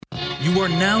You are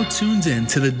now tuned in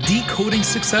to the Decoding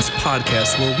Success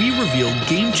podcast, where we reveal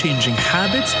game-changing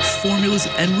habits, formulas,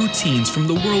 and routines from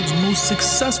the world's most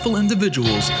successful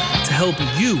individuals to help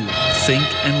you think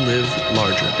and live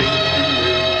larger.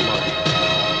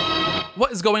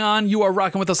 What is going on? You are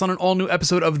rocking with us on an all-new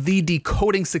episode of the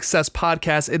Decoding Success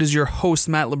podcast. It is your host,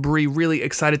 Matt Labrie. Really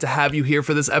excited to have you here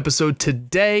for this episode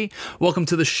today. Welcome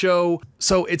to the show.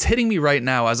 So it's hitting me right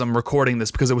now as I'm recording this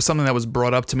because it was something that was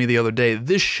brought up to me the other day.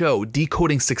 This show,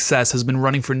 Decoding Success, has been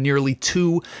running for nearly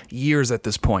 2 years at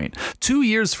this point. 2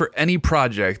 years for any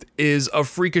project is a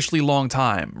freakishly long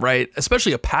time, right?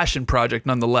 Especially a passion project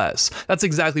nonetheless. That's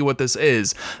exactly what this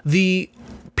is. The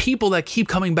people that keep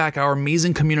coming back, our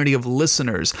amazing community of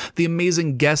listeners, the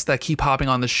amazing guests that keep hopping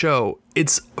on the show,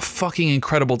 it's fucking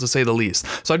incredible to say the least.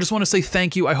 So I just want to say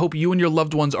thank you. I hope you and your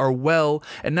loved ones are well.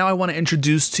 And now I want to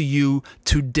introduce to you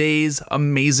today's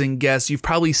amazing guest. You've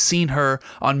probably seen her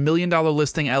on $1 Million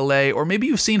Listing LA, or maybe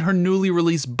you've seen her newly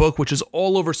released book, which is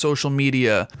all over social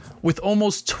media. With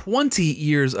almost 20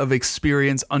 years of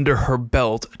experience under her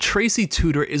belt, Tracy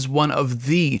Tutor is one of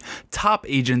the top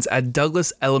agents at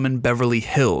Douglas Elliman Beverly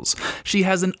Hills. She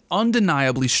has an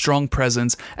undeniably strong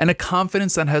presence and a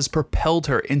confidence that has propelled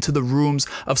her into the rooms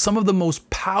of some of the most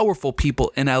powerful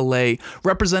people in LA,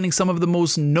 representing some of the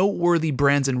most noteworthy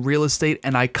brands in real estate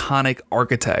and iconic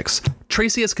architects.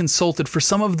 Tracy has consulted for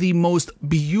some of the most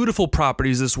beautiful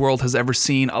properties this world has ever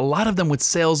seen, a lot of them with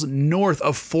sales north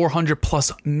of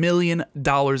 $400+ million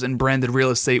in branded real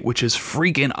estate, which is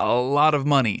freaking a lot of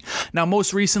money. Now,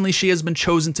 most recently, she has been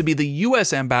chosen to be the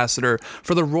U.S. ambassador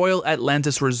for the Royal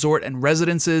Atlantis Resort and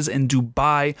Residences in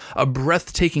Dubai, a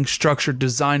breathtaking structure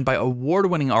designed by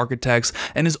award-winning architects,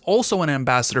 and is also an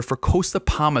ambassador for Costa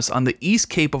Palmas on the East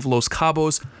Cape of Los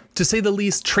Cabos. To say the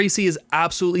least, Tracy is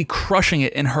absolutely crushing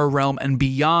it in her realm and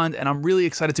beyond, and I'm really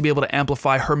excited to be able to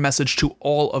amplify her message to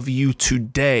all of you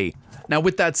today. Now,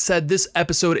 with that said, this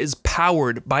episode is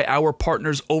powered by our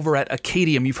partners over at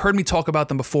Acadium. You've heard me talk about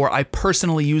them before. I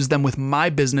personally use them with my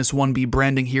business, 1B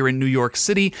Branding, here in New York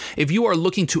City. If you are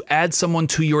looking to add someone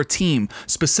to your team,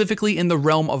 specifically in the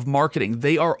realm of marketing,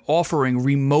 they are offering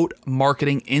remote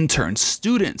marketing interns,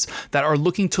 students that are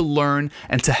looking to learn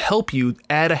and to help you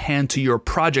add a hand to your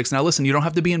projects. Now, listen, you don't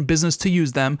have to be in business to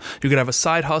use them. You could have a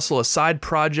side hustle, a side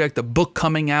project, a book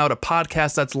coming out, a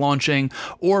podcast that's launching,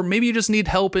 or maybe you just need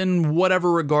help in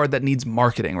whatever regard that needs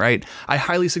marketing, right? I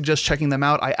highly suggest checking them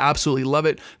out. I absolutely love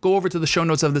it. Go over to the show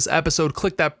notes of this episode,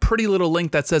 click that pretty little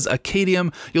link that says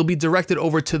Acadium. You'll be directed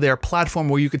over to their platform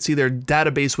where you can see their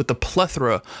database with the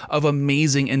plethora of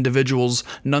amazing individuals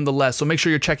nonetheless. So make sure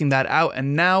you're checking that out.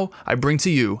 And now I bring to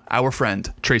you our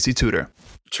friend, Tracy Tutor.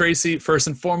 Tracy, first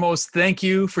and foremost, thank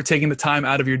you for taking the time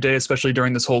out of your day, especially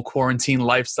during this whole quarantine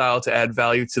lifestyle, to add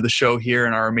value to the show here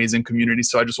in our amazing community.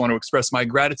 So I just want to express my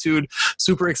gratitude.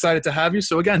 Super excited to have you.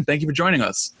 So again, thank you for joining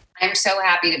us. I'm so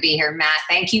happy to be here, Matt.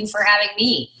 Thank you for having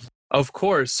me. Of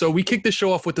course. So we kicked the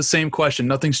show off with the same question.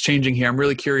 Nothing's changing here. I'm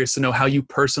really curious to know how you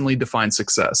personally define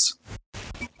success.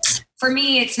 For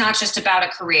me, it's not just about a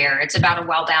career. It's about a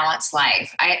well-balanced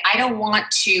life. I don't want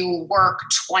to work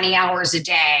 20 hours a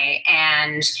day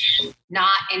and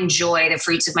not enjoy the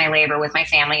fruits of my labor with my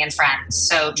family and friends.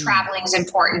 So traveling is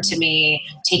important to me.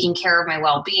 Taking care of my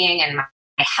well-being and my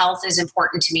health is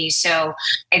important to me. So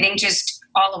I think just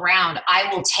all around, I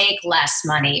will take less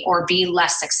money or be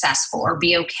less successful or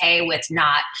be okay with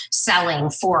not selling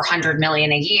 $400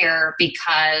 million a year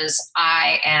because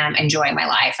I am enjoying my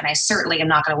life. And I certainly am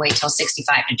not going to wait till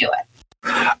 65 to do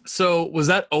it. So was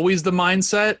that always the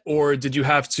mindset, or did you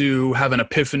have to have an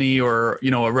epiphany or,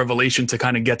 a revelation to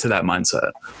kind of get to that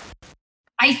mindset?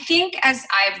 I think as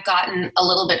I've gotten a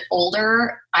little bit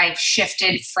older, I've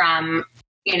shifted from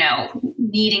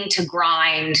needing to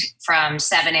grind from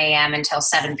 7 a.m. until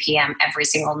 7 p.m. every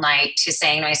single night to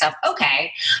saying to myself,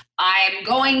 okay, I'm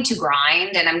going to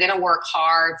grind and I'm going to work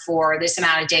hard for this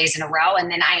amount of days in a row.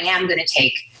 And then I am going to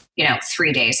take,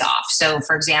 3 days off. So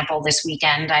for example, this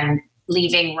weekend, I'm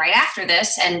leaving right after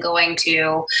this and going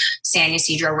to San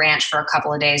Ysidro Ranch for a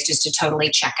couple of days just to totally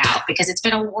check out, because it's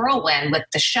been a whirlwind with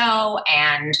the show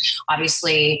and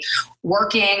obviously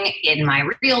working in my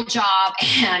real job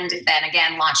and then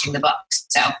again launching the book.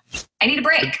 So I need a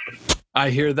break. I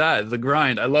hear that, the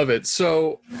grind. I love it.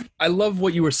 So I love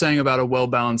what you were saying about a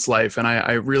well-balanced life. And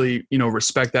I really,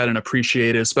 respect that and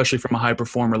appreciate it, especially from a high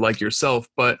performer like yourself.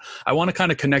 But I want to kind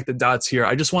of connect the dots here.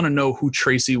 I just want to know who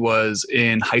Tracy was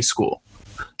in high school.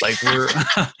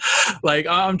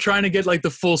 I'm trying to get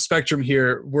the full spectrum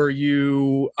here. Were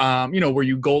you, were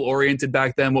you goal oriented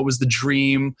back then? What was the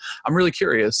dream? I'm really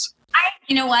curious.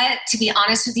 You know what? To be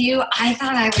honest with you, I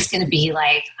thought I was going to be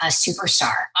like a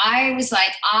superstar. I was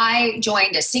like, I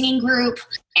joined a singing group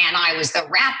and I was the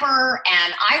rapper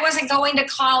and I wasn't going to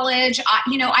college.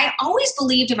 I always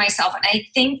believed in myself. And I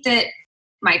think that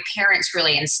my parents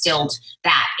really instilled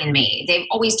that in me. They've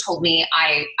always told me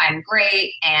I'm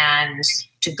great and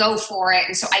to go for it.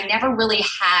 And so I never really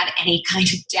had any kind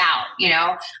of doubt,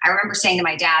 I remember saying to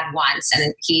my dad once,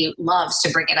 and he loves to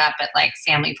bring it up at like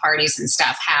family parties and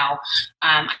stuff, how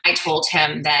I told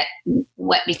him that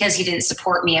because he didn't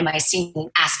support me in my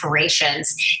singing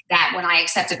aspirations, that when I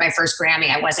accepted my first Grammy,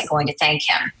 I wasn't going to thank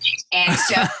him. And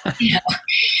so,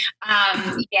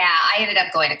 I ended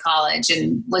up going to college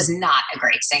and was not a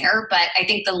great singer. But I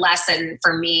think the lesson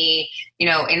for me,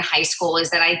 in high school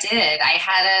is that I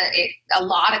had a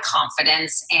lot of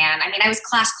confidence. And I mean, I was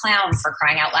class clown for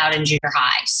crying out loud in junior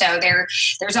high. So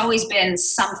there's always been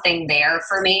something there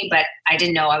for me, but I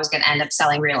didn't know I was going to end up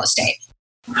selling real estate.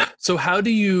 So how do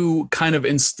you kind of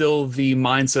instill the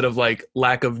mindset of like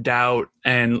lack of doubt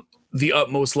and the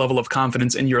utmost level of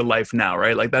confidence in your life now,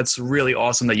 right? Like that's really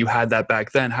awesome that you had that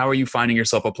back then. How are you finding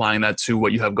yourself applying that to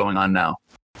what you have going on now?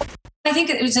 I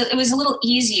think it was a little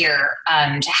easier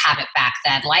to have it back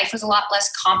then. Life was a lot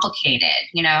less complicated.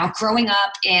 Growing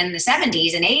up in the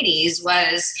 70s and 80s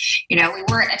was, we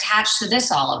weren't attached to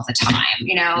this all of the time.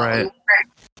 Right. We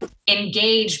weren't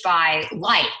engaged by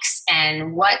likes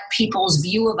and what people's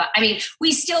view of us. I mean,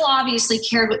 we still obviously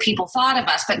cared what people thought of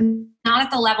us, but not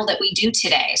at the level that we do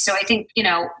today. So I think,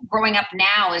 growing up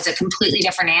now is a completely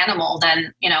different animal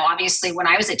than, obviously when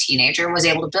I was a teenager and was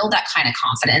able to build that kind of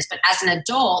confidence. But as an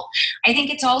adult, I think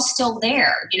it's all still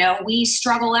there. We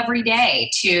struggle every day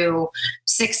to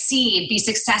succeed, be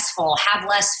successful, have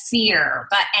less fear,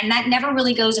 and that never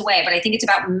really goes away. But I think it's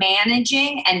about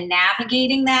managing and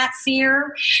navigating that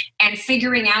fear and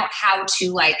figuring out how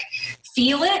to like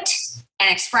feel it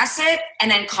and express it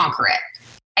and then conquer it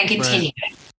and continue.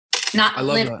 Right. Not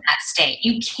live in that state.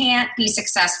 You can't be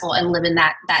successful and live in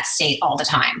that state all the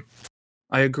time.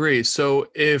 I agree. So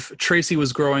if Tracy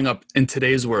was growing up in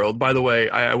today's world, by the way,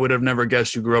 I would have never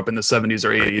guessed you grew up in the 70s or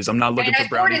 80s. I'm not looking for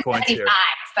brownie points here.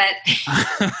 But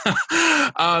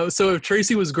so if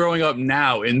Tracy was growing up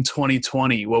now in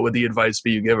 2020, what would the advice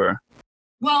be you give her?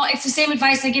 Well, it's the same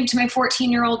advice I give to my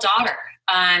 14-year-old daughter.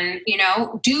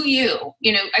 Do you.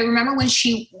 I remember when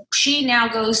she now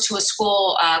goes to a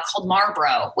school called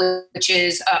Marlboro, which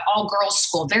is an all-girls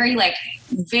school, very,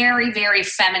 very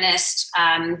feminist,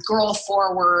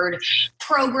 girl-forward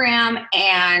program.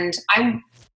 And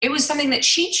it was something that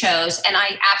she chose, and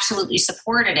I absolutely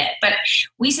supported it. But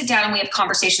we sit down and we have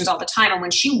conversations all the time. And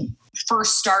when she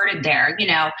first started there,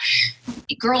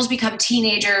 girls become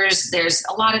teenagers. There's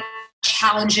a lot of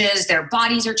challenges, their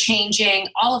bodies are changing,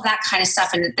 all of that kind of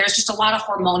stuff. And there's just a lot of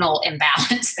hormonal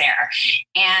imbalance there.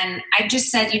 And I've just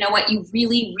said, you know what, you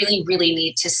really, really, really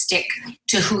need to stick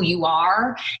to who you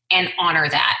are and honor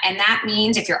that. And that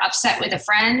means if you're upset with a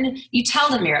friend, you tell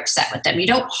them you're upset with them. You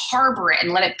don't harbor it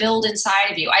and let it build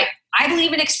inside of you. I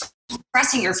believe in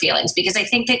expressing your feelings because I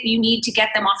think that you need to get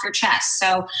them off your chest.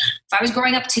 So if I was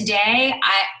growing up today,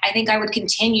 I think I would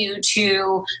continue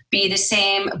to be the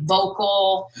same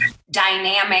vocal,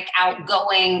 dynamic,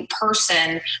 outgoing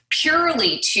person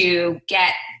purely to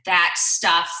get that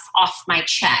stuff off my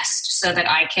chest so that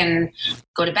I can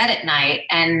go to bed at night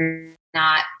and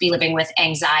not be living with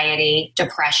anxiety,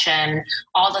 depression,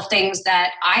 all the things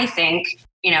that I think,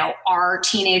 our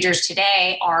teenagers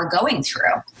today are going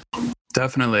through.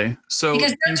 Definitely. So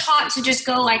because they're taught to just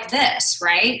go like this,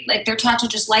 right? Like they're taught to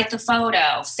just like the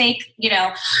photo, fake,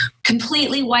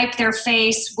 completely wipe their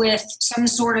face with some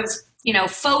sort of,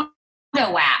 photo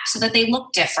app so that they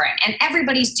look different, and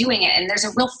everybody's doing it. And there's a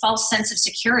real false sense of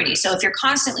security. So if you're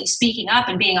constantly speaking up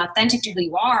and being authentic to who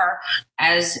you are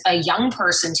as a young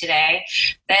person today,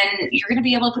 then you're going to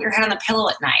be able to put your head on the pillow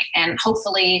at night and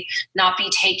hopefully not be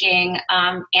taking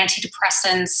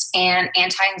antidepressants and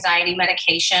anti-anxiety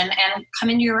medication and come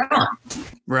into your own.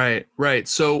 Right.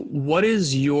 So what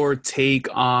is your take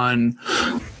on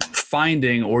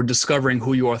finding or discovering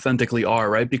who you authentically are,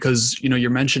 right? Because, you're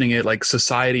mentioning it like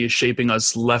society is shaping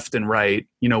us left and right.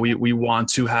 We want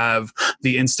to have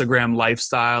the Instagram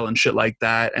lifestyle and shit like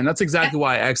that. And that's exactly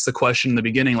why I asked the question in the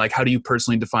beginning, like, how do you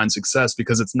personally define success?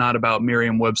 Because it's not about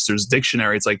Merriam-Webster's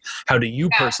dictionary. It's like, how do you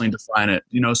personally define it?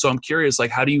 So I'm curious,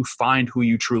 like, how do you find who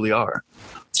you truly are?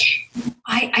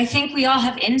 I think we all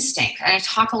have instinct, and I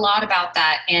talk a lot about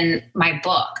that in my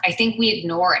book. I think we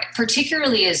ignore it,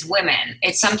 particularly as women.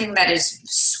 It's something that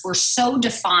we're so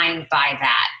defined by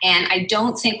that, and I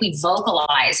don't think we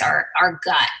vocalize our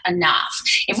gut enough.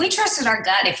 If we trusted our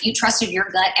gut, if you trusted your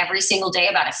gut every single day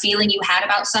about a feeling you had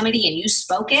about somebody and you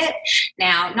spoke it,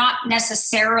 now not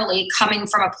necessarily coming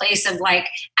from a place of like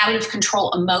out of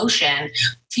control emotion,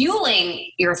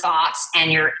 fueling your thoughts and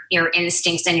your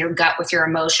instincts and your gut with your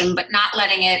emotion, but not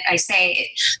letting it, I say,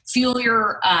 fuel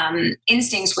your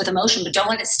instincts with emotion, but don't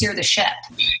let it steer the ship.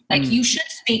 Like you should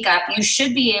speak up. You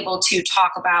should be able to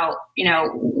talk about,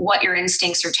 what your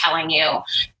instincts are telling you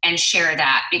and share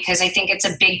that, because I think it's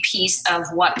a big piece of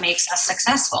what makes us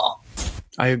successful.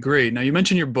 I agree. Now, you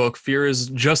mentioned your book, Fear is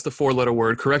Just a 4-letter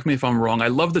word. Correct me if I'm wrong. I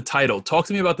love the title. Talk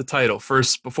to me about the title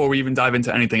first before we even dive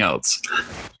into anything else.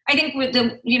 I think with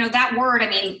that word,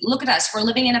 look at us. We're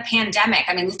living in a pandemic.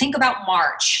 Think about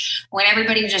March when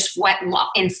everybody just went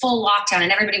in full lockdown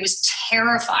and everybody was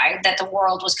terrified that the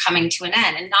world was coming to an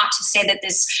end. And not to say that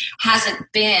this hasn't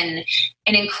been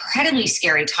an incredibly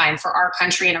scary time for our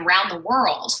country and around the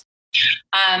world.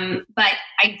 But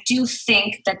I do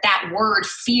think that word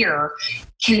fear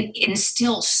can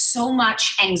instill so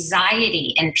much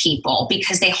anxiety in people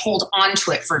because they hold on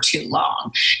to it for too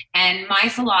long. And my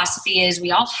philosophy is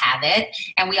we all have it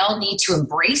and we all need to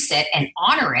embrace it and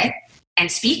honor it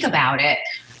and speak about it,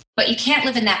 but you can't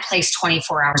live in that place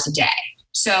 24 hours a day.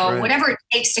 So whatever it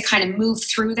takes to kind of move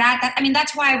through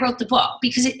that's why I wrote the book,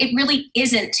 because it really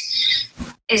isn't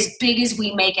as big as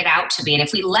we make it out to be. And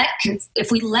if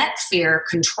we let fear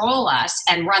control us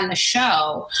and run the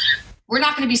show, we're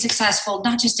not going to be successful,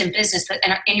 not just in business, but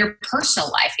in your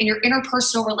personal life, in your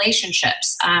interpersonal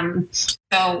relationships.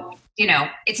 So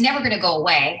it's never going to go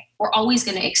away. We're always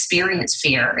going to experience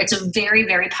fear. It's a very,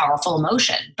 very powerful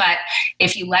emotion. But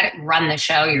if you let it run the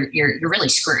show, you're really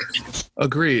screwed.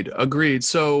 Agreed.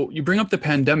 So you bring up the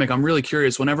pandemic. I'm really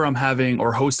curious, whenever I'm having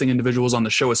or hosting individuals on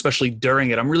the show, especially during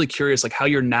it, I'm really curious like how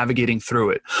you're navigating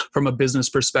through it from a business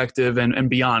perspective and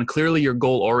beyond. Clearly you're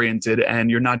goal oriented and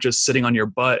you're not just sitting on your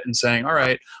butt and saying, all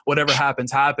right, whatever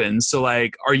happens, happens. So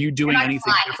like, are you doing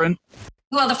anything different?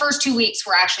 Well, the first 2 weeks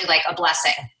were actually like a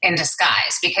blessing in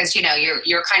disguise because,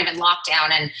 you're kind of in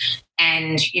lockdown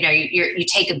and you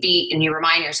take a beat and you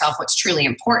remind yourself what's truly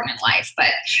important in life.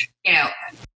 But,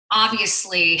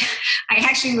 obviously, I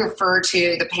actually refer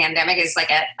to the pandemic as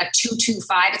like a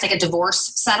 2-2-5. It's like a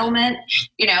divorce settlement,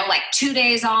 like 2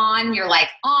 days on, you're like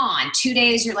on, 2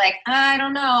 days, you're like, I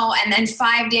don't know. And then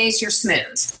 5 days, you're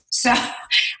smooth. So,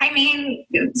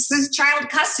 this is child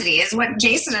custody is what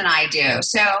Jason and I do.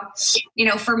 So,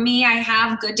 for me, I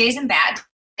have good days and bad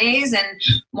days, and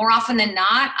more often than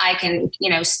not, I can,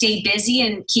 stay busy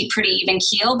and keep pretty even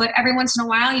keel. But every once in a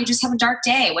while, you just have a dark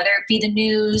day, whether it be the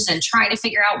news and trying to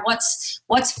figure out what's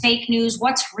fake news,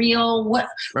 what's real, what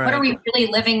are we really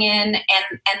living in,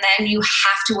 and then you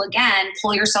have to again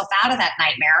pull yourself out of that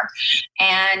nightmare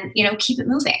and keep it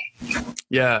moving.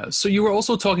 Yeah. So you were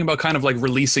also talking about kind of like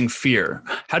releasing fear.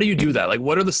 How do you do that? Like,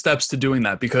 what are the steps to doing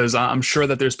that? Because I'm sure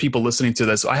that there's people listening to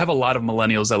this. I have a lot of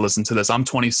millennials that listen to this. I'm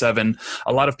 27.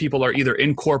 A lot of people are either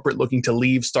in corporate looking to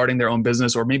leave, starting their own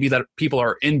business, or maybe that people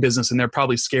are in business and they're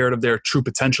probably scared of their true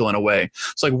potential in a way.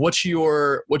 So like, what's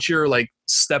your like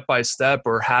step-by-step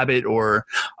or habit or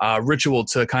ritual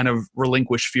to kind of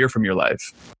relinquish fear from your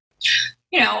life?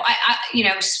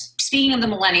 Speaking of the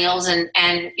millennials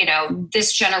and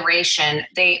this generation,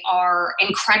 they are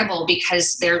incredible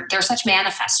because they're such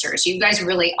manifestors. You guys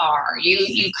really are.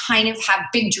 You kind of have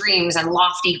big dreams and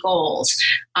lofty goals.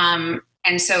 And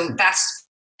so that's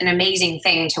an amazing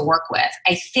thing to work with.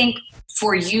 I think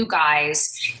for you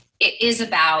guys, it is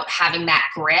about having that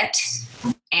grit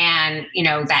and,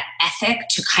 that ethic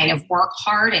to kind of work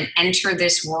hard and enter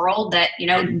this world that,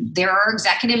 there are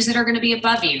executives that are going to be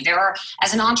above you. There are,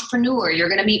 as an entrepreneur, you're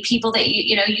going to meet people that,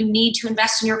 you need to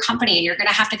invest in your company, and you're going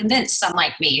to have to convince some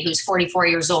like me who's 44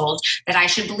 years old that I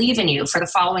should believe in you for the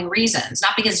following reasons,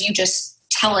 not because you just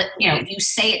tell it, you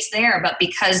say it's there, but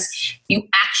because you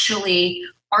actually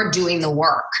are doing the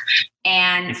work.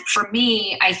 And for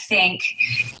me, I think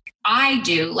I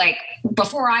do, like,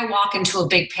 before I walk into a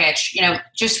big pitch,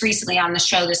 just recently on the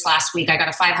show this last week, I got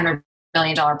a $500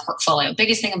 million portfolio,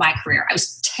 biggest thing of my career. I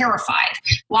was terrified.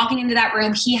 Walking into that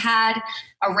room, he had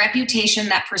a reputation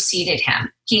that preceded him.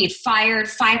 He had fired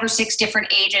 5 or 6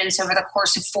 different agents over the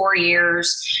course of 4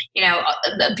 years,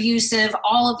 abusive,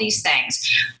 all of these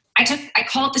things. I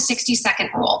call it the 60-second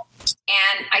rule.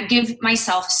 And I give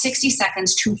myself 60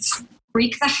 seconds to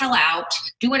freak the hell out,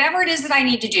 do whatever it is that I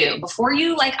need to do before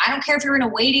you, like, I don't care if you're in a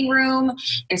waiting room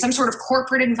in some sort of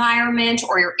corporate environment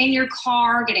or you're in your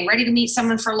car getting ready to meet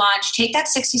someone for lunch, take that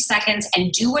 60 seconds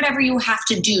and do whatever you have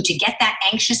to do to get that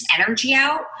anxious energy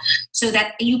out so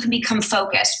that you can become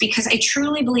focused. Because I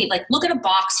truly believe, like, look at a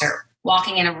boxer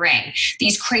walking in a ring.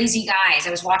 These crazy guys.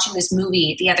 I was watching this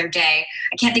movie the other day.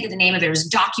 I can't think of the name of it. It was a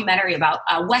documentary about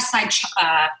West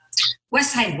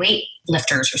Side weight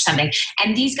lifters or something.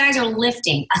 And these guys are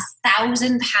lifting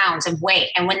 1,000 pounds of weight.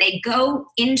 And when they go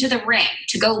into the ring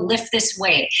to go lift this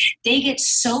weight, they get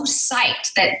so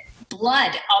psyched that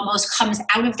blood almost comes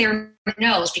out of their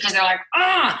nose because they're like,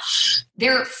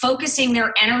 they're focusing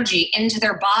their energy into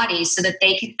their bodies so that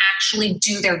they can actually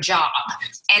do their job.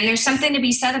 And there's something to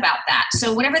be said about that.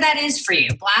 So whatever that is for you,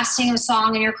 blasting a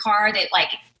song in your car that like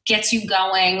gets you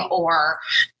going, or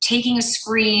taking a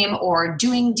scream, or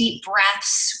doing deep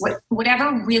breaths,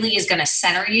 whatever really is going to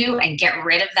center you and get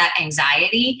rid of that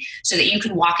anxiety so that you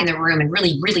can walk in the room and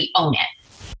really, really own it.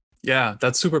 Yeah,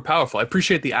 that's super powerful. I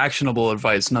appreciate the actionable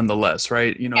advice nonetheless,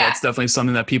 right? You know, That's definitely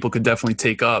something that people could definitely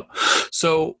take up.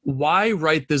 So why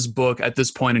write this book at this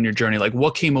point in your journey? Like,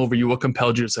 what came over you? What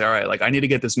compelled you to say, all right, like, I need to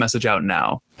get this message out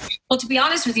now? Well, to be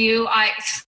honest with you,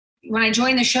 when I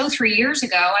joined the show 3 years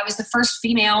ago, I was the first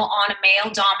female on a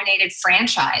male-dominated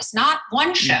franchise. Not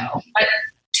one show, but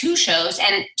 2 shows,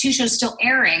 and 2 shows still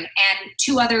airing, and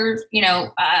 2 other,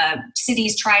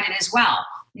 cities tried it as well.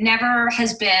 Never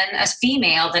has been a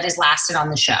female that has lasted on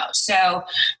the show. So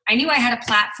I knew I had a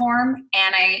platform,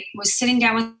 and I was sitting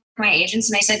down with my agents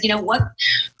and I said,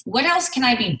 what else can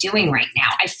I be doing right now?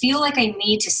 I feel like I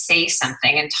need to say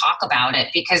something and talk about it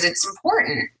because it's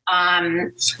important.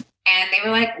 And they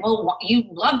were like, well, you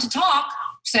love to talk,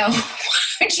 so why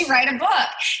don't you write a book?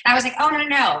 And I was like, oh,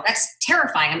 no, that's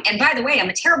terrifying. And by the way, I'm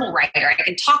a terrible writer. I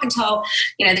can talk until,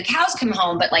 the cows come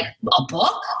home, but like a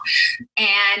book?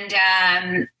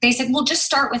 And they said, well, just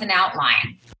start with an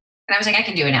outline. And I was like, I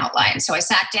can do an outline. So I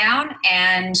sat down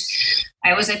and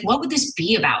I was like, what would this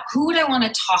be about? Who would I want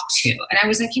to talk to? And I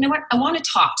was like, you know what? I want to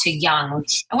talk to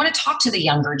the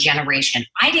younger generation.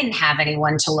 I didn't have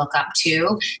anyone to look up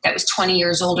to that was 20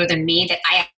 years older than me that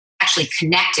I actually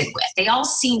connected with. They all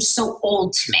seemed so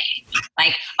old to me.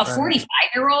 Like a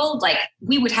 45-year-old, like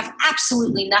we would have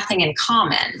absolutely nothing in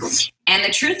common. And the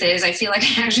truth is, I feel like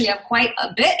I actually have quite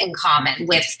a bit in common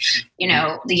with,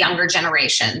 the younger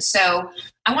generation. So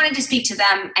I wanted to speak to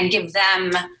them and give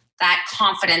them that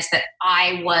confidence that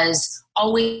I was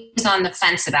always on the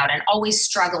fence about and always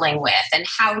struggling with, and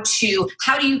how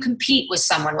do you compete with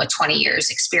someone with 20 years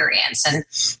experience? And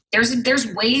there's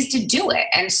ways to do it.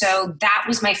 And so that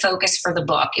was my focus for the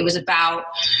book. It was about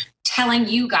telling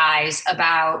you guys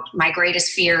about my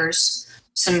greatest fears,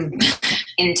 some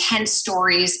intense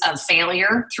stories of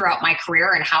failure throughout my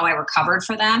career and how I recovered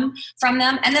from them,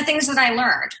 and the things that I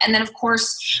learned. And then of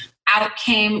course out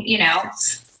came,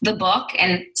 the book,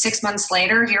 and 6 months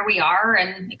later, here we are,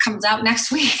 and it comes out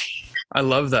next week. I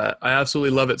love that. I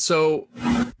absolutely love it. So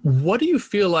what do you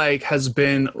feel like has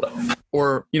been,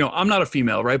 or, I'm not a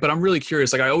female, right? But I'm really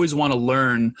curious. Like, I always want to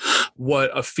learn what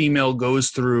a female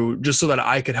goes through just so that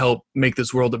I could help make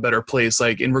this world a better place.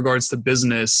 Like in regards to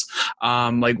business,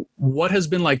 like what has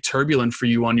been like turbulent for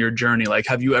you on your journey? Like,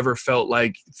 have you ever felt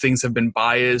like things have been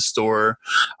biased or,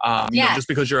 just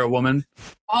because you're a woman?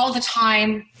 All the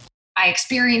time. I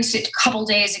experienced it a couple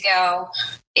days ago.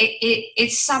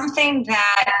 It's something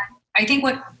that I think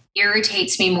what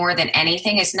irritates me more than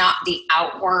anything is not the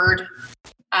outward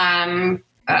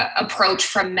approach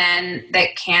from men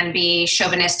that can be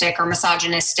chauvinistic or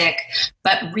misogynistic,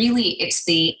 but really it's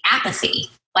the apathy,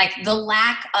 like the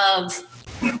lack of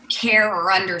care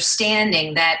or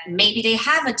understanding that maybe they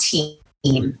have a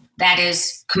team that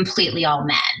is completely all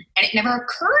men. And it never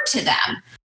occurred to them,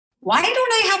 why don't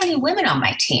I have any women on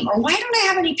my team? Or why don't I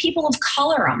have any people of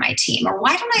color on my team? Or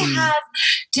why don't I have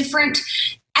different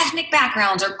ethnic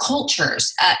backgrounds or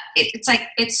cultures? It's like,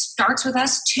 it starts with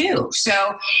us too.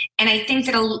 So, and I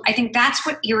think that's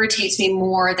what irritates me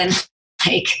more than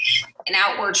like an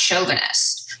outward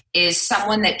chauvinist, is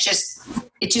someone that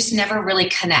it just never really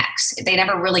connects. They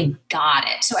never really got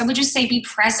it. So I would just say, be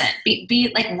present,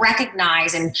 be like,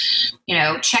 recognize and,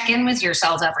 check in with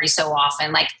yourselves every so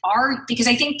often. Because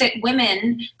I think that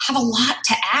women have a lot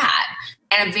to add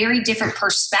and a very different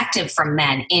perspective from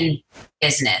men in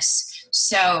business.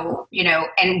 So,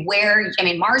 and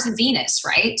Mars and Venus,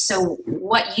 right? So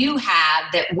what you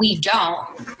have that we don't,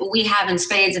 we have in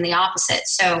spades and the opposite.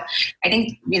 So I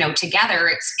think, together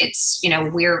it's,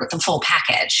 we're the full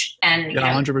package. And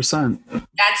 100%.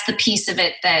 That's the piece of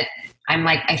it that I'm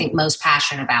I think most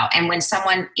passionate about. And when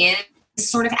someone is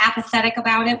sort of apathetic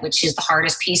about it, which is the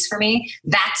hardest piece for me,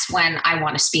 that's when I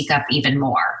want to speak up even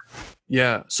more.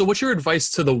 Yeah. So what's your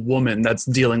advice to the woman that's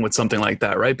dealing with something like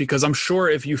that, right? Because I'm sure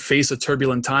if you face a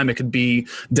turbulent time, it could be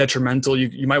detrimental.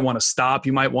 You might want to stop.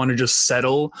 You might want to just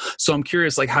settle. So I'm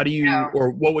curious, like, how do you, or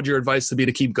what would your advice to be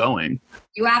to keep going?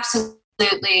 You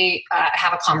absolutely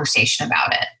have a conversation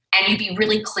about it, and you be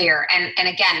really clear. And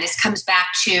again, this comes back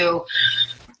to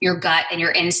your gut and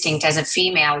your instinct as a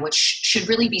female, which should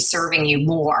really be serving you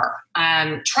more.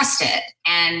 Trust it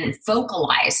and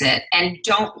vocalize it, and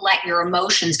don't let your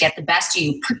emotions get the best of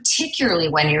you, particularly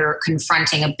when you're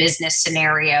confronting a business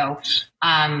scenario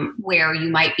where you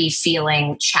might be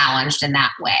feeling challenged in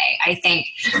that way. I think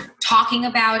talking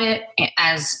about it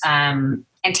as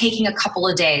and taking a couple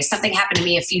of days. Something happened to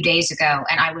me a few days ago,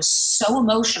 and I was so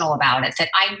emotional about it that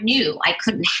I knew I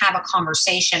couldn't have a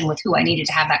conversation with who I needed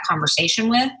to have that conversation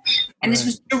with. And this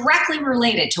was directly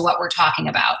related to what we're talking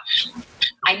about.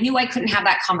 I knew I couldn't have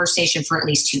that conversation for at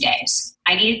least 2 days.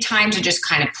 I needed time to just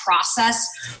kind of process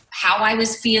how I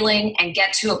was feeling and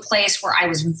get to a place where I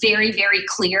was very, very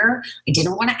clear. I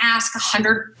didn't want to ask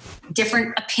 100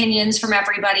 different opinions from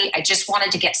everybody. I just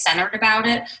wanted to get centered about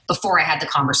it before I had the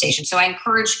conversation. So I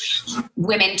encourage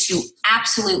women to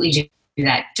absolutely do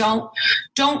that.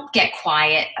 Don't get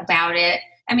quiet about it.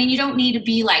 I mean, you don't need to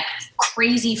be like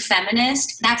crazy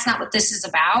feminist. That's not what this is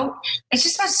about. It's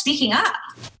just about speaking up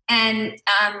and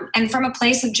from a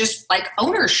place of just like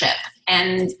ownership.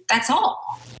 And that's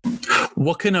all.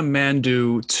 What can a man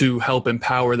do to help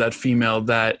empower that female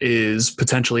that is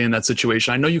potentially in that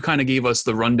situation? I know you kind of gave us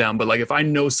the rundown, but like, if I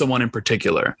know someone in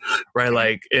particular, right?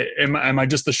 Like, am I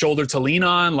just the shoulder to lean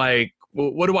on? Like,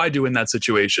 what do I do in that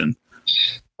situation?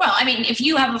 Well, I mean, if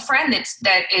you have a friend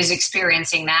that is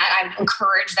experiencing that, I would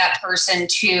encourage that person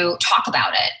to talk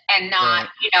about it and not,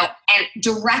 and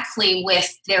directly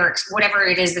with their, whatever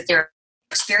it is that they're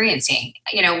experiencing,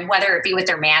 whether it be with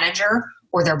their manager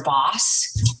or their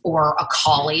boss or a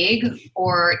colleague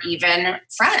or even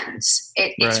friends.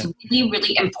 It's really,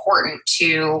 really important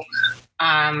to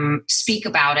speak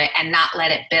about it and not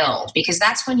let it build, because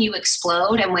that's when you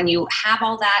explode. And when you have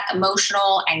all that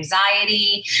emotional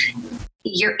anxiety,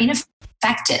 you're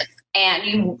ineffective, and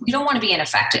you don't want to be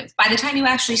ineffective. By the time you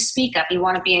actually speak up, you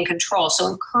want to be in control. So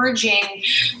encouraging,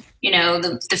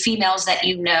 the females that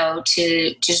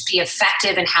to just be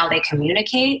effective in how they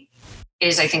communicate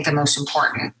is, I think, the most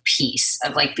important piece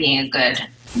of like being a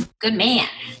good man.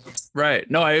 Right.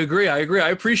 No, I agree. I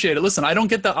appreciate it. Listen, I don't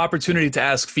get the opportunity to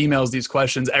ask females these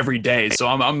questions every day. So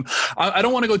I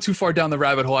don't want to go too far down the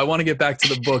rabbit hole. I want to get back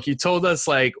to the book. You told us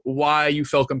like why you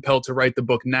felt compelled to write the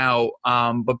book now.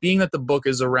 But being that the book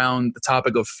is around the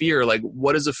topic of fear, like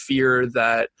what is a fear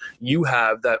that you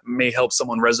have that may help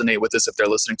someone resonate with this if they're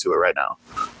listening to it right now?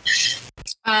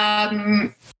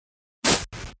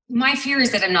 My fear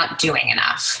is that I'm not doing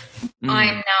enough.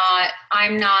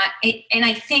 I'm not, and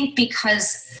I think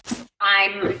because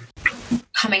I'm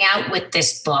coming out with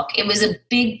this book, it was a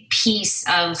big piece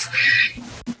of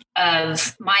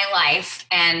my life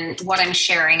and what I'm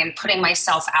sharing and putting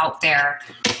myself out there.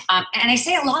 And I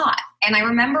say a lot. And I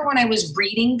remember when I was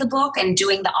reading the book and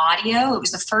doing the audio, it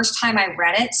was the first time I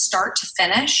read it, start to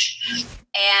finish.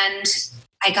 And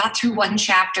I got through one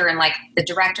chapter and like the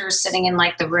director is sitting in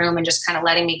like the room and just kind of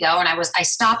letting me go. And I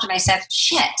stopped and I said,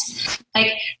 shit,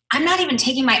 like I'm not even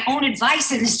taking my own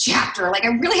advice in this chapter. Like I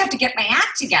really have to get my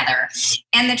act together.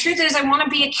 And the truth is I want to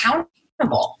be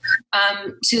accountable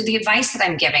to the advice that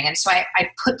I'm giving. And so I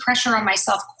put pressure on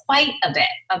myself quite a bit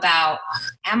about,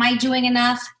 am I doing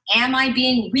enough? Am I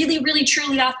being really, really,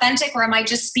 truly authentic? Or am I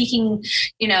just speaking,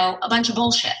 a bunch of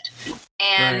bullshit?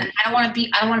 And right. I don't want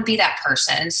to be that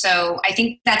person. And so I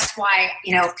think that's why,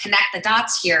 connect the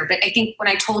dots here. But I think when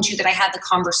I told you that I had the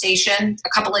conversation a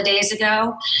couple of days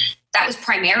ago, that was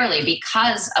primarily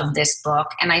because of this book.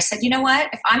 And I said, you know what,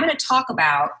 if I'm going to talk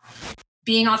about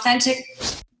being authentic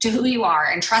to who you are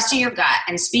and trusting your gut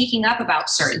and speaking up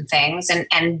about certain things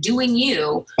and doing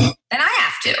you, then I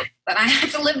have to. But I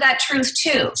have to live that truth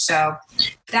too. So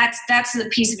that's the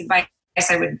piece of advice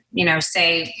I would,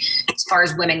 say as far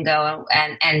as women go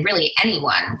and really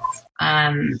anyone,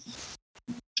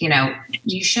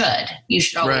 you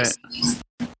should always.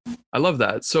 Right. I love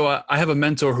that. So I have a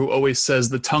mentor who always says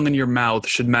the tongue in your mouth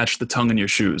should match the tongue in your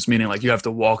shoes, meaning like you have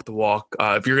to walk the walk.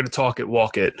 If you're going to talk it,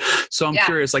 walk it. So I'm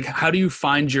curious, like, how do you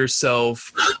find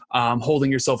yourself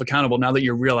holding yourself accountable now that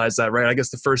you realize that, right? I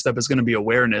guess the first step is going to be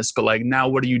awareness, but like now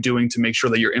what are you doing to make sure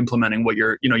that you're implementing what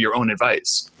your own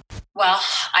advice? Well,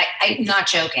 I'm not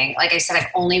joking. Like I said, I've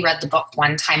only read the book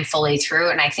one time fully through,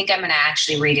 and I think I'm going to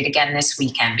actually read it again this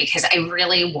weekend because I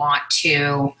really want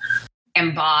to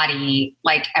embody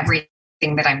like everything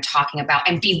that I'm talking about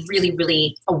and be really,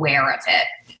 really aware of it,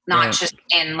 not Right. just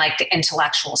in like the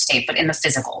intellectual state, but in the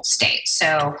physical state.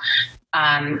 So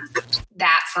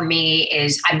that for me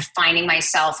is I'm finding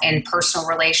myself in personal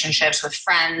relationships with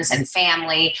friends and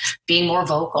family being more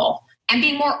vocal and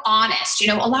being more honest. You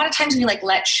know, a lot of times we like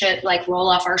let shit like roll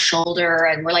off our shoulder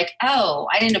and we're like, oh,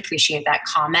 I didn't appreciate that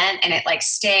comment. And it like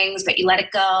stings, but you let it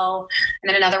go. And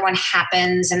then another one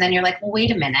happens. And then you're like, well,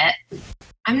 wait a minute.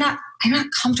 I'm not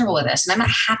comfortable with this and I'm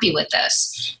not happy with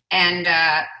this. And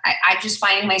I'm just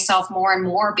finding myself more and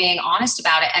more being honest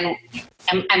about it. And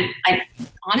I'm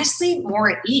honestly more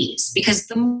at ease because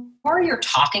the more you're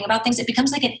talking about things, it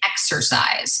becomes like an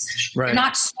exercise. Right. You're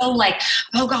not so like,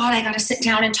 oh God, I got to sit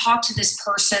down and talk to this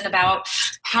person about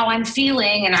how I'm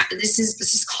feeling. And this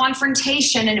is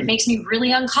confrontation and it makes me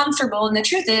really uncomfortable. And the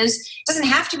truth is, it doesn't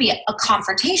have to be a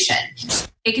confrontation.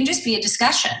 It can just be a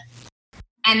discussion.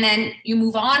 And then you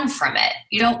move on from it.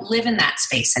 You don't live in that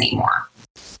space anymore.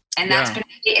 And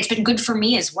it's been good for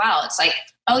me as well. It's like,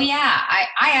 oh yeah,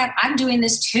 I'm doing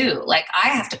this too. Like I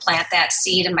have to plant that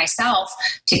seed in myself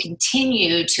to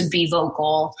continue to be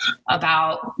vocal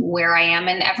about where I am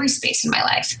in every space in my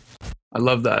life. I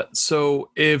love that. So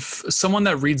if someone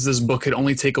that reads this book could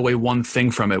only take away one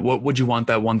thing from it, what would you want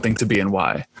that one thing to be and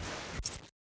why?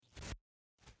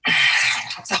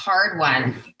 That's a hard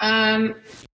one.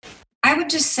 I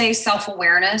would just say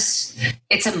self-awareness.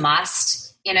 It's a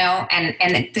must, you know,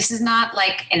 and this is not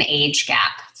like an age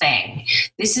gap thing.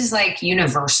 This is like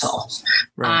universal.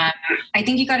 Right. I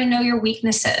think you got to know your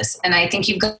weaknesses and I think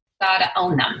you've got to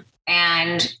own them.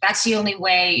 And that's the only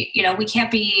way, you know, we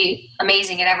can't be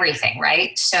amazing at everything,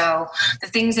 right? So the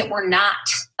things that we're not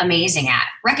amazing at,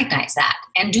 recognize that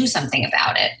and do something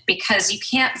about it because you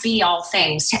can't be all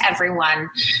things to everyone.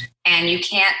 And you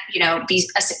can't, you know, be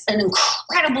an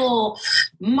incredible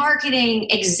marketing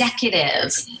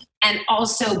executive and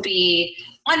also be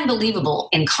unbelievable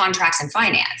in contracts and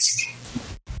finance.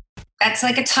 That's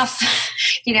like a tough,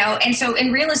 you know, and so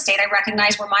in real estate, I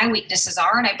recognize where my weaknesses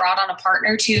are. And I brought on a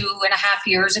partner 2.5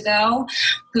 years ago,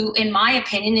 who in my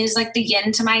opinion is like the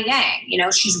yin to my yang. You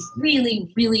know, she's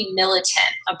really, really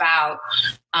militant about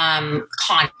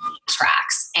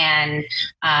contracts and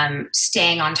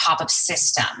staying on top of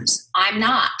systems. I'm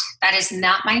not. That is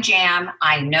not my jam.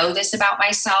 I know this about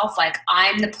myself. Like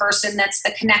I'm the person that's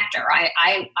the connector.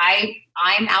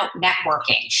 I'm out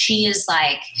networking. She is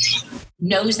like,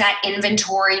 knows that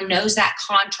inventory, knows that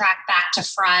contract back to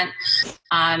front.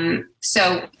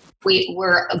 So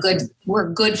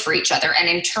we're good for each other. And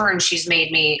in turn, she's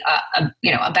made me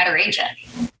a better agent.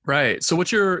 Right. So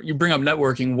you bring up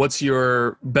networking. What's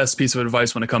your best piece of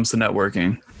advice when it comes to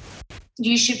networking?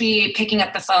 You should be picking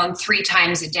up the phone 3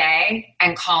 times a day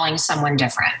and calling someone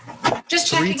different.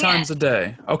 Just checking in. 3 times a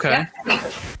day. Okay.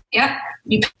 Yep.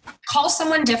 You call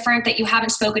someone different that you haven't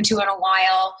spoken to in a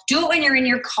while. Do it when you're in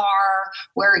your car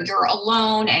where you're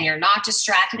alone and you're not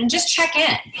distracted and just check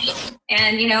in.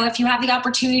 And, you know, if you have the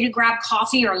opportunity to grab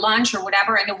coffee or lunch or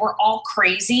whatever, I know we're all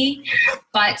crazy,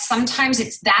 but sometimes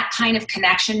it's that kind of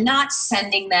connection, not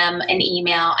sending them an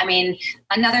email. I mean,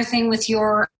 another thing with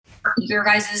your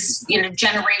guys'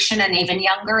 generation and even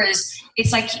younger is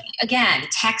it's like, again,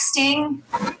 texting,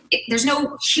 there's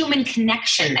no human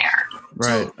connection there.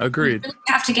 Right. So Agreed. you really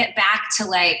have to get back to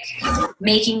like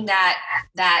making that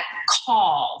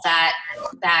call,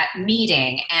 that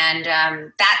meeting. And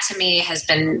that to me has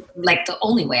been like the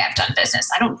only way I've done business.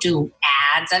 I don't do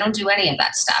ads. I don't do any of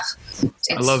that stuff.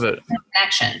 I love it.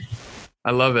 Connection. I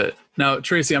love it. Now,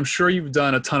 Tracy, I'm sure you've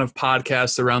done a ton of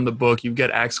podcasts around the book. You get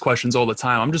asked questions all the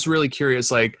time. I'm just really curious,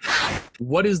 like,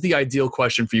 what is the ideal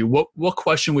question for you? What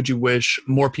question would you wish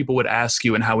more people would ask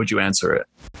you and how would you answer it?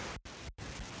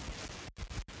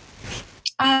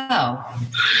 Oh,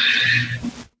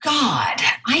 God,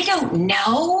 I don't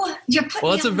know.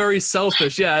 Well, it's a very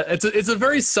selfish. Yeah, it's a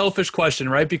very selfish question,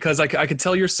 right? Because I could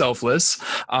tell you're selfless.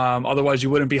 Otherwise, you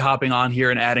wouldn't be hopping on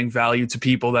here and adding value to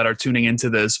people that are tuning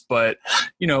into this. But,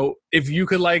 you know, if you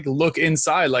could like look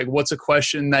inside, like what's a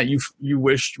question that you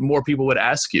wished more people would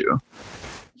ask you?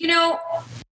 You know,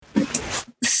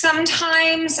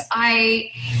 sometimes I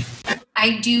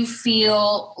do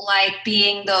feel like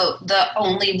being the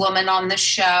only woman on the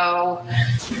show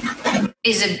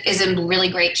is a really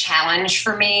great challenge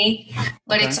for me,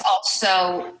 but Okay. it's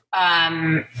also,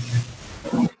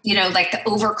 like the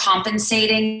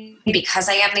overcompensating because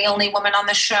I am the only woman on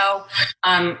the show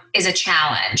is a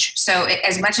challenge. So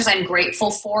as much as I'm grateful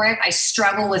for it, I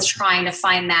struggle with trying to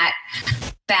find that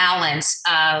balance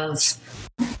of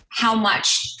how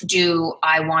much do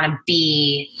I want to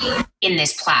be in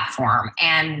this platform?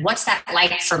 And what's that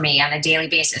like for me on a daily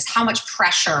basis? How much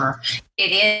pressure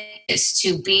it is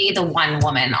to be the one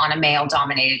woman on a male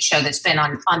dominated show that's been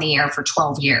on the air for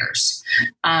 12 years.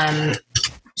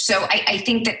 So I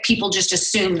think that people just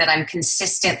assume that I'm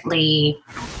consistently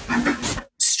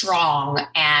strong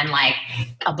and like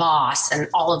a boss and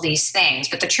all of these things.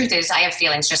 But the truth is I have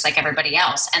feelings just like everybody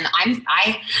else.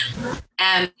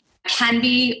 And can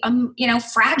be,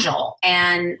 fragile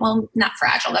and, well, not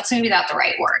fragile. That's maybe not the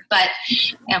right word, but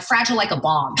fragile like a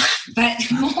bomb, but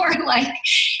more like,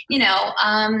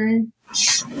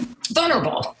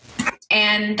 vulnerable.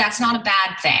 And that's not a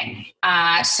bad thing.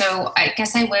 So I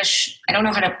guess I don't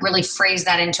know how to really phrase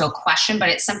that into a question, but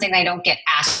it's something I don't get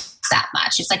asked that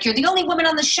much. It's like, you're the only woman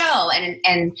on the show,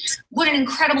 and what an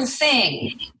incredible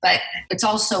thing. But it's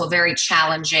also a very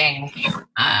challenging,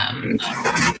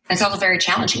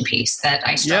 piece that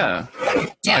I struggle.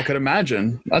 Yeah, I could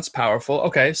imagine. That's powerful.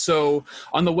 Okay, so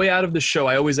on the way out of the show,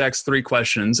 I always ask 3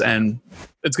 questions, and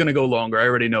it's going to go longer. I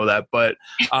already know that. But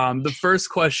the first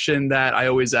question that I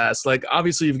always ask, like,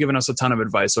 obviously you've given us a ton of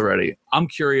advice already. I'm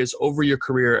curious, over your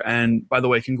career, and by the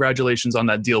way, congratulations on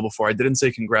that deal before. I didn't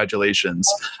say congratulations.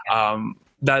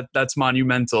 That's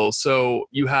monumental. So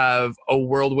you have a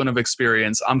whirlwind of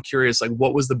experience. I'm curious, like,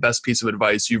 what was the best piece of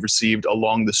advice you've received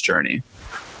along this journey?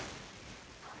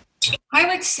 I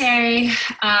would say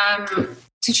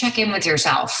to check in with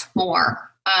yourself more.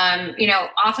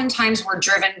 Oftentimes we're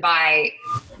driven by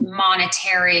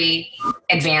monetary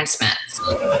advancement.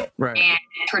 Right. And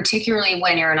particularly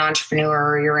when you're an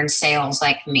entrepreneur or you're in sales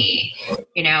like me,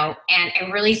 and I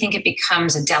really think it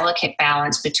becomes a delicate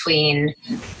balance between,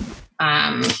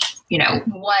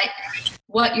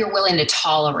 what you're willing to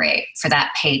tolerate for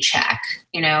that paycheck,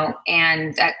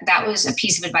 and that was a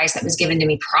piece of advice that was given to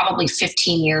me probably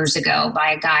 15 years ago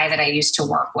by a guy that I used to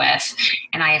work with.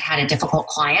 And I had a difficult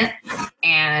client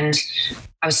and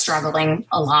I was struggling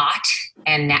a lot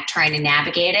and trying to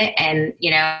navigate it. And,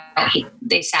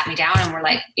 they sat me down and were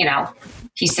like,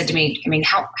 he said to me,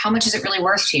 how much is it really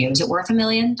worth to you? Is it worth $1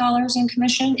 million in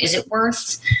commission? Is it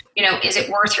worth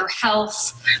your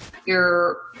health?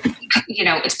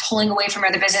 It's pulling away from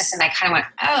other business. And I kind of went,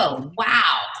 oh,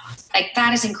 wow. Like,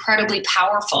 that is incredibly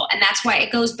powerful. And that's why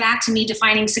it goes back to me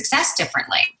defining success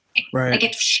differently. Right. Like,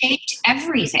 it shaped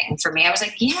everything for me. I was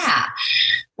like, yeah,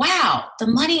 wow, the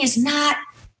money is not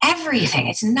everything.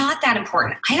 It's not that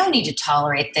important. I don't need to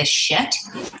tolerate this shit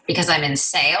because I'm in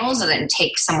sales and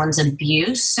take someone's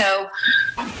abuse. So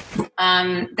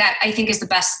that I think is the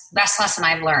best lesson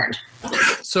I've learned.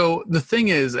 So the thing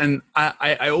is, and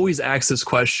I always ask this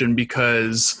question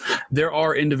because there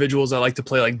are individuals that like to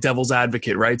play like devil's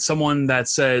advocate, right? Someone that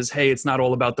says, hey, it's not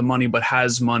all about the money, but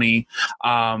has money,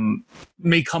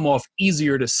 may come off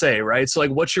easier to say, right? So like,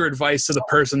 what's your advice to the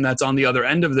person that's on the other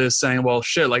end of this saying, well,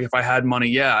 shit, like if I had money,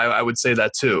 yeah, I would say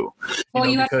that too. Well,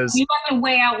 you have to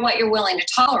weigh out what you're willing to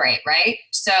tolerate, right?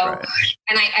 So, right.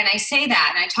 And I say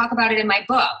that, and I talk about it in my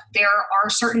book. There are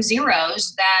certain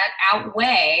zeros that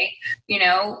outweigh,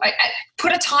 I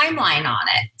put a timeline on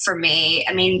it for me.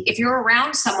 I mean, if you're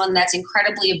around someone that's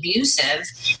incredibly abusive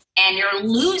and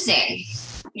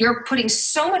you're putting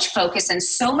so much focus and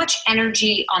so much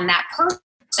energy on that person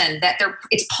that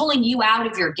it's pulling you out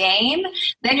of your game,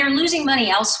 then you're losing money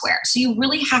elsewhere. So you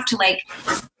really have to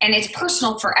and it's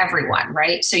personal for everyone,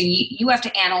 right? So you have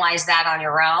to analyze that on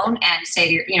your own and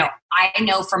say, I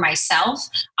know for myself,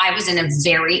 I was in a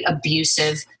very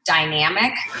abusive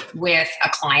dynamic with a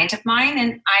client of mine,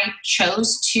 and I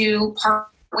chose to part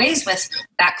ways with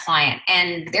that client.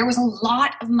 And there was a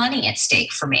lot of money at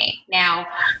stake for me. Now,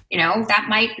 that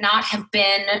might not have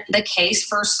been the case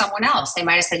for someone else. They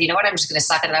might have said, you know what, I'm just going to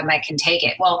suck it up. I can take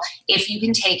it. Well, if you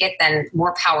can take it, then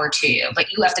more power to you.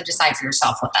 But you have to decide for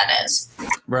yourself what that is.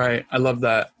 Right. I love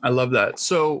that.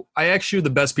 So I asked you the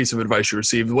best piece of advice you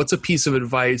received. What's a piece of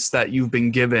advice that you've been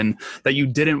given that you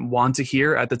didn't want to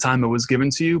hear at the time it was given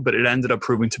to you, but it ended up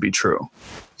proving to be true?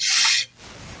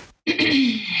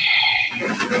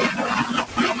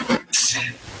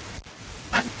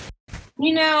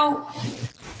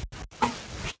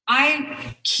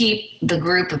 I keep the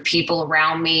group of people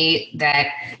around me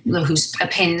whose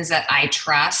opinions that I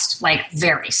trust,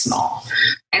 very small.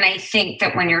 And I think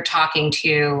that when you're talking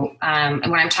to, and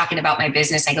when I'm talking about my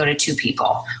business, I go to 2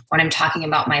 people. When I'm talking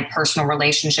about my personal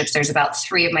relationships, there's about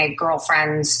 3 of my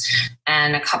girlfriends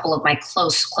and a couple of my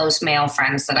close male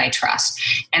friends that I trust.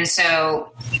 And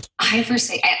so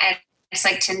it's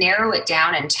like to narrow it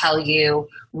down and tell you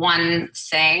one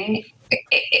thing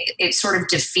it sort of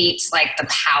defeats like the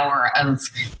power of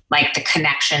like the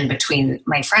connection between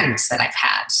my friends that I've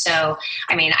had. So,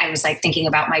 I mean, I was like thinking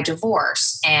about my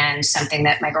divorce and something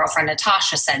that my girlfriend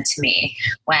Natasha said to me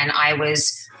when I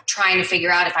was trying to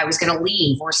figure out if I was going to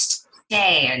leave or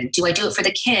stay, and do I do it for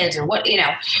the kids or what,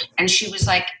 and she was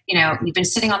like, you've been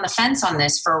sitting on the fence on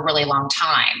this for a really long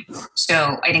time.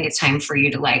 So I think it's time for you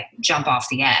to like jump off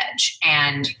the edge.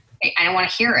 And I don't want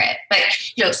to hear it, but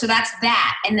so that's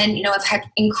that. And then, I've had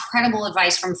incredible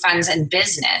advice from friends in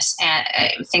business and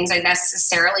things I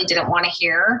necessarily didn't want to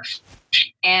hear.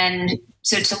 And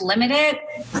so to limit it,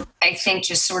 I think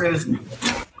just sort of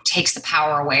takes the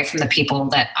power away from the people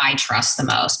that I trust the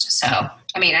most. So,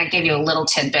 I mean, I gave you a little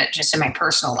tidbit just in my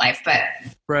personal life, but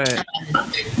right.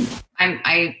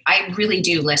 I really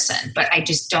do listen, but I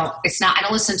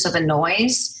don't listen to the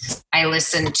noise. I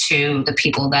listen to the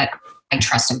people that I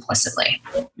trust implicitly.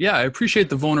 Yeah, I appreciate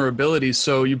the vulnerability.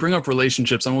 So you bring up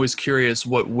relationships. I'm always curious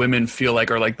what women feel like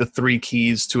are like the 3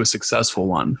 keys to a successful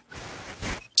one.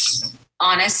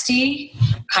 Honesty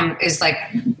is like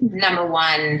number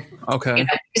one. Okay.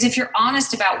 Because if you're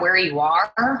honest about where you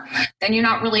are, then you're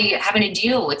not really having to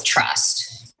deal with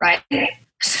trust, right?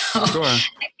 So sure.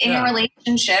 In a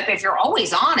relationship, if you're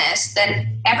always honest,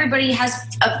 then everybody has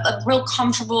a real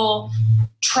comfortable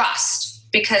trust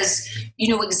because you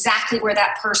know exactly where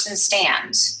that person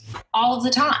stands all of the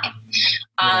time.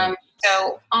 Right.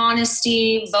 So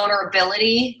honesty,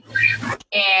 vulnerability,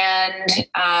 and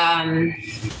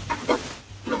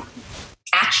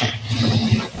action.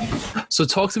 So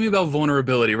talk to me about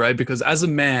vulnerability, right? Because as a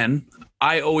man,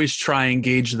 I always try and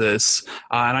gauge this.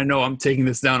 And I know I'm taking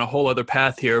this down a whole other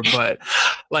path here, but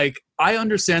like, I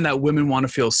understand that women want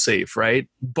to feel safe, right?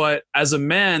 But as a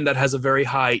man that has a very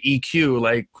high EQ,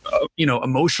 like,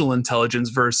 emotional intelligence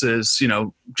versus,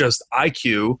 just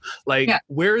IQ, like,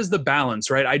 where is the balance,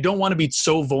 right? I don't want to be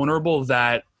so vulnerable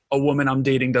that a woman I'm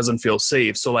dating doesn't feel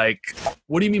safe. So like,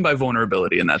 what do you mean by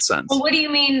vulnerability in that sense? Well, what do you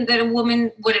mean that a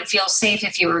woman wouldn't feel safe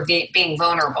if you were being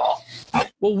vulnerable?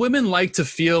 Well, women like to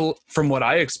feel, from what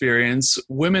I experience,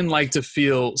 women like to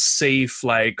feel safe,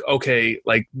 like, okay,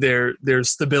 like there's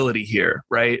stability here,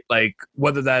 right? Like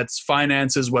whether that's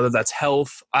finances, whether that's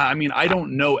health. I mean, I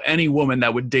don't know any woman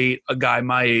that would date a guy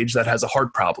my age that has a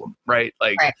heart problem, right?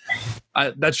 Like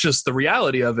that's just the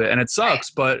reality of it. And it sucks,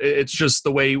 but it's just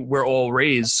the way we're all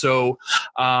raised. So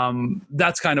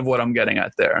that's kind of what I'm getting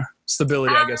at there.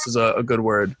 Stability, I guess, is a good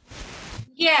word.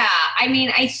 Yeah. I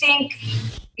mean, I think,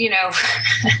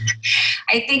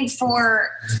 I think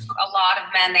for a lot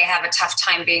of men, they have a tough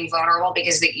time being vulnerable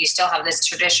because you still have this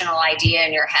traditional idea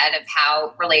in your head of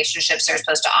how relationships are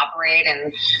supposed to operate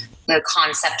and the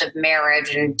concept of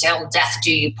marriage and till death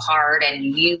do you part. And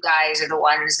you guys are the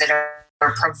ones that are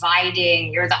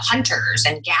providing, you're the hunters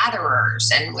and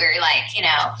gatherers. And we're like,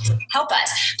 help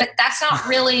us. But that's not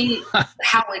really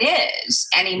how it is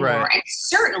anymore. Right. And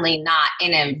certainly not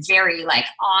in a very like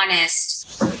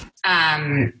honest,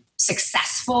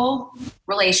 successful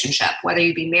relationship, whether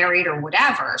you be married or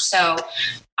whatever. So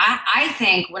I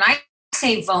think when I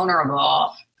say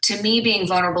vulnerable, to me, being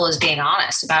vulnerable is being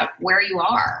honest about where you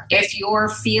are. If you're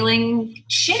feeling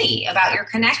shitty about your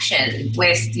connection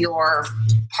with your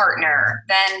partner,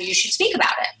 then you should speak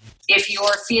about it. If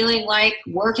you're feeling like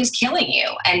work is killing you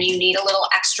and you need a little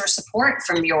extra support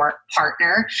from your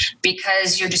partner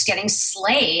because you're just getting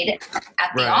slayed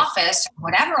at the office,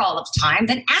 whatever, all of the time,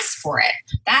 then ask for it.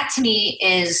 That to me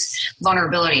is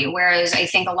vulnerability. Whereas I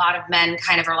think a lot of men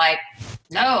kind of are like,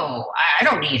 no, I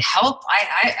don't need help.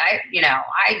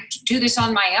 I do this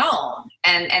on my own.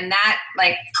 And that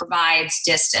like provides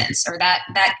distance, or that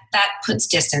puts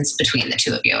distance between the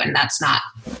two of you. And that's not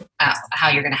how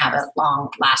you're going to have a long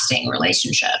lasting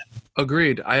relationship.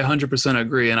 Agreed. I 100%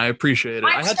 agree. And I appreciate it.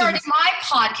 I'm starting my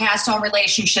podcast on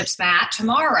relationships, Matt,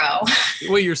 tomorrow.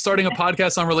 Wait, you're starting a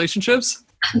podcast on relationships?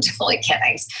 I'm totally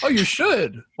kidding. Oh, you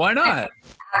should. Why not?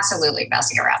 Absolutely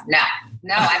messing around.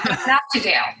 No, I've got enough to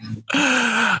do.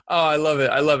 Oh, I love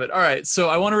it. All right. So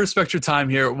I want to respect your time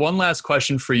here. One last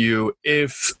question for you.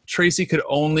 If Tracy could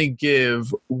only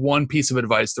give one piece of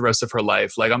advice the rest of her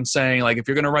life, like I'm saying, like if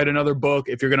you're going to write another book,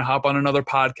 if you're going to hop on another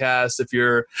podcast, if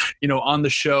you're, on the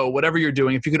show, whatever you're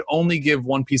doing, if you could only give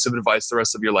one piece of advice the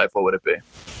rest of your life, what would it be?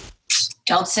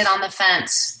 Don't sit on the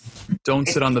fence. Don't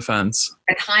sit on the fence.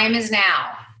 The time is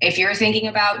now. If you're thinking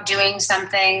about doing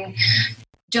something,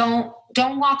 don't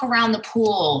walk around the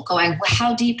pool going, well,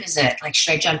 how deep is it? Like,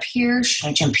 should I jump here? Should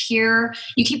I jump here?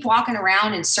 You keep walking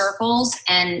around in circles,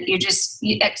 and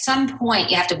at some point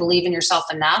you have to believe in yourself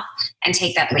enough and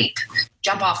take that leap.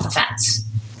 Jump off the fence.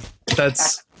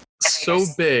 That's so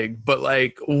big, but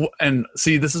like, and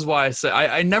see, this is why I say,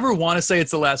 I never want to say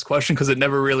it's the last question because it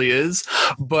never really is.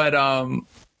 But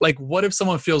like, what if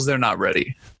someone feels they're not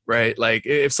ready? Right? Like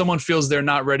if someone feels they're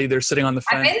not ready, they're sitting on the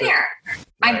fence.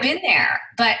 I've been there.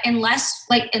 But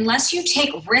unless you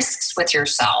take risks with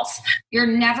yourself, you're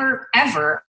never,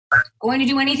 ever going to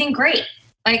do anything great.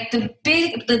 Like the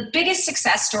biggest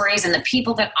success stories and the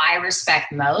people that I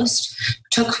respect most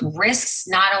took risks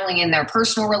not only in their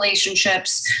personal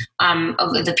relationships,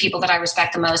 of the people that I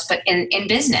respect the most, but in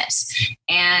business.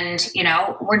 And,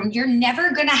 you're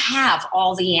never going to have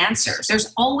all the answers.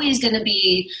 There's always going to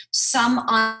be some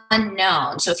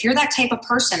unknown. So if you're that type of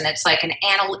person that's like an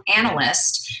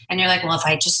analyst and you're like, well, if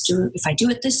I do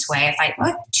it this way,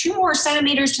 2 more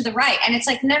centimeters to the right. And it's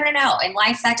like, no. In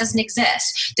life, that doesn't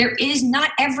exist.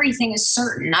 Not everything is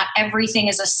certain. Not everything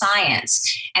is a science.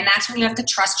 And that's when you have to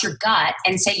trust your gut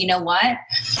and say, you know what?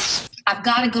 I've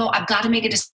got to make a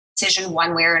decision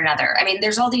one way or another. I mean,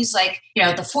 there's all these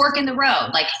the fork in the road.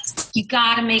 Like you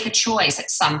got to make a choice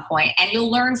at some point and you'll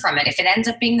learn from it. If it ends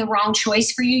up being the wrong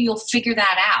choice for you, you'll figure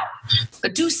that out.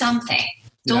 But do something.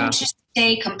 Don't just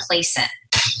stay complacent.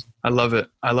 I love it.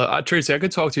 Tracy, I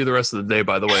could talk to you the rest of the day,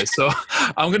 by the way. So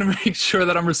I'm going to make sure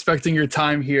that I'm respecting your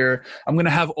time here. I'm going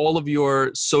to have all of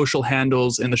your social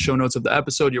handles in the show notes of the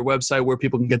episode, your website, where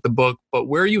people can get the book. But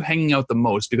where are you hanging out the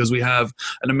most? Because we have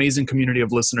an amazing community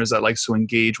of listeners that likes to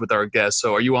engage with our guests.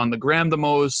 So are you on the gram the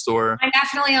most, or? I'm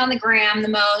definitely on the gram the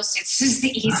most. It's just the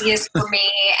easiest for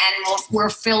me. And we're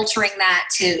filtering that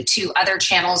to other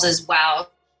channels as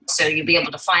well. So you'll be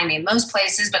able to find me in most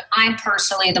places, but I'm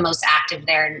personally the most active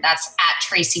there, and that's at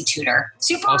Tracy Tutor.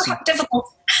 Super awesome. Difficult.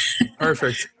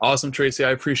 Perfect. Awesome, Tracy.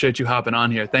 I appreciate you hopping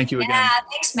on here. Thank you again. Yeah,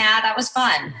 thanks, Matt. That was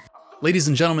fun. Ladies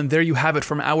and gentlemen, there you have it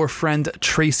from our friend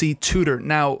Tracy Tutor.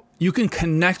 Now, you can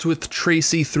connect with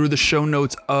Tracy through the show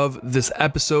notes of this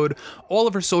episode. All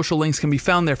of her social links can be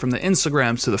found there, from the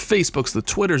Instagrams to the Facebooks, the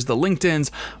Twitters, the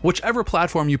LinkedIns, whichever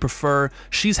platform you prefer.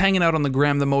 She's hanging out on the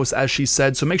gram the most, as she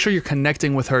said, so make sure you're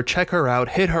connecting with her. Check her out,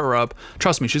 hit her up.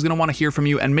 Trust me, she's going to want to hear from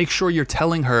you, and make sure you're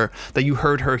telling her that you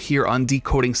heard her here on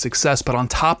Decoding Success. But on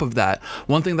top of that,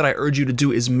 one thing that I urge you to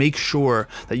do is make sure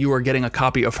that you are getting a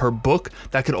copy of her book.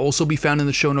 That could also be found in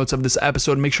the show notes of this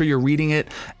episode. Make sure you're reading it.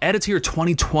 Add it to your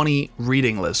 2020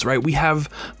 reading list, right? We have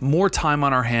more time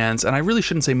on our hands, and I really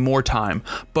shouldn't say more time,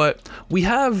 but we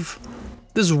have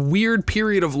this weird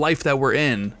period of life that we're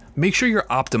in. Make sure you're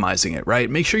optimizing it, right?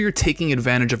 Make sure you're taking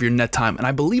advantage of your net time. And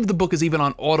I believe the book is even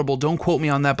on Audible. Don't quote me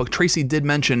on that, but Tracy did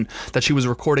mention that she was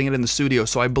recording it in the studio.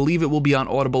 So I believe it will be on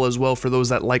Audible as well for those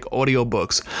that like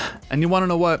audiobooks. And you want to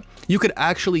know what? You could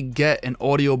actually get an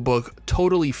audiobook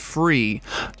totally free,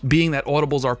 being that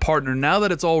Audible's our partner. Now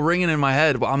that it's all ringing in my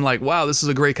head, I'm like, wow, this is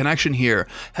a great connection here.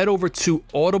 Head over to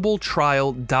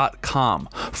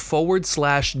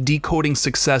audibletrial.com/decoding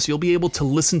success. You'll be able to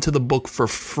listen to the book for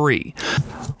free,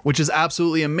 which is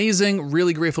absolutely amazing.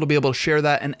 Really grateful to be able to share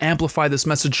that and amplify this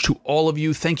message to all of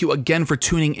you. Thank you again for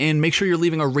tuning in. Make sure you're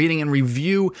leaving a rating and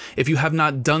review if you have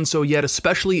not done so yet,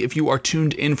 especially if you are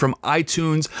tuned in from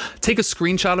iTunes. Take a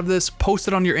screenshot of this, post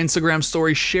it on your Instagram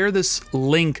story, share this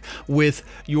link with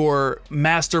your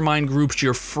mastermind groups,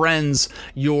 your friends,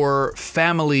 your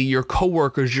family, your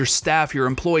coworkers, your staff, your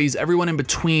employees, everyone in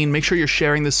between. Make sure you're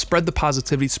sharing this, spread the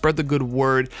positivity, spread the good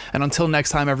word. And until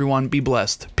next time, everyone, be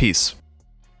blessed. Peace.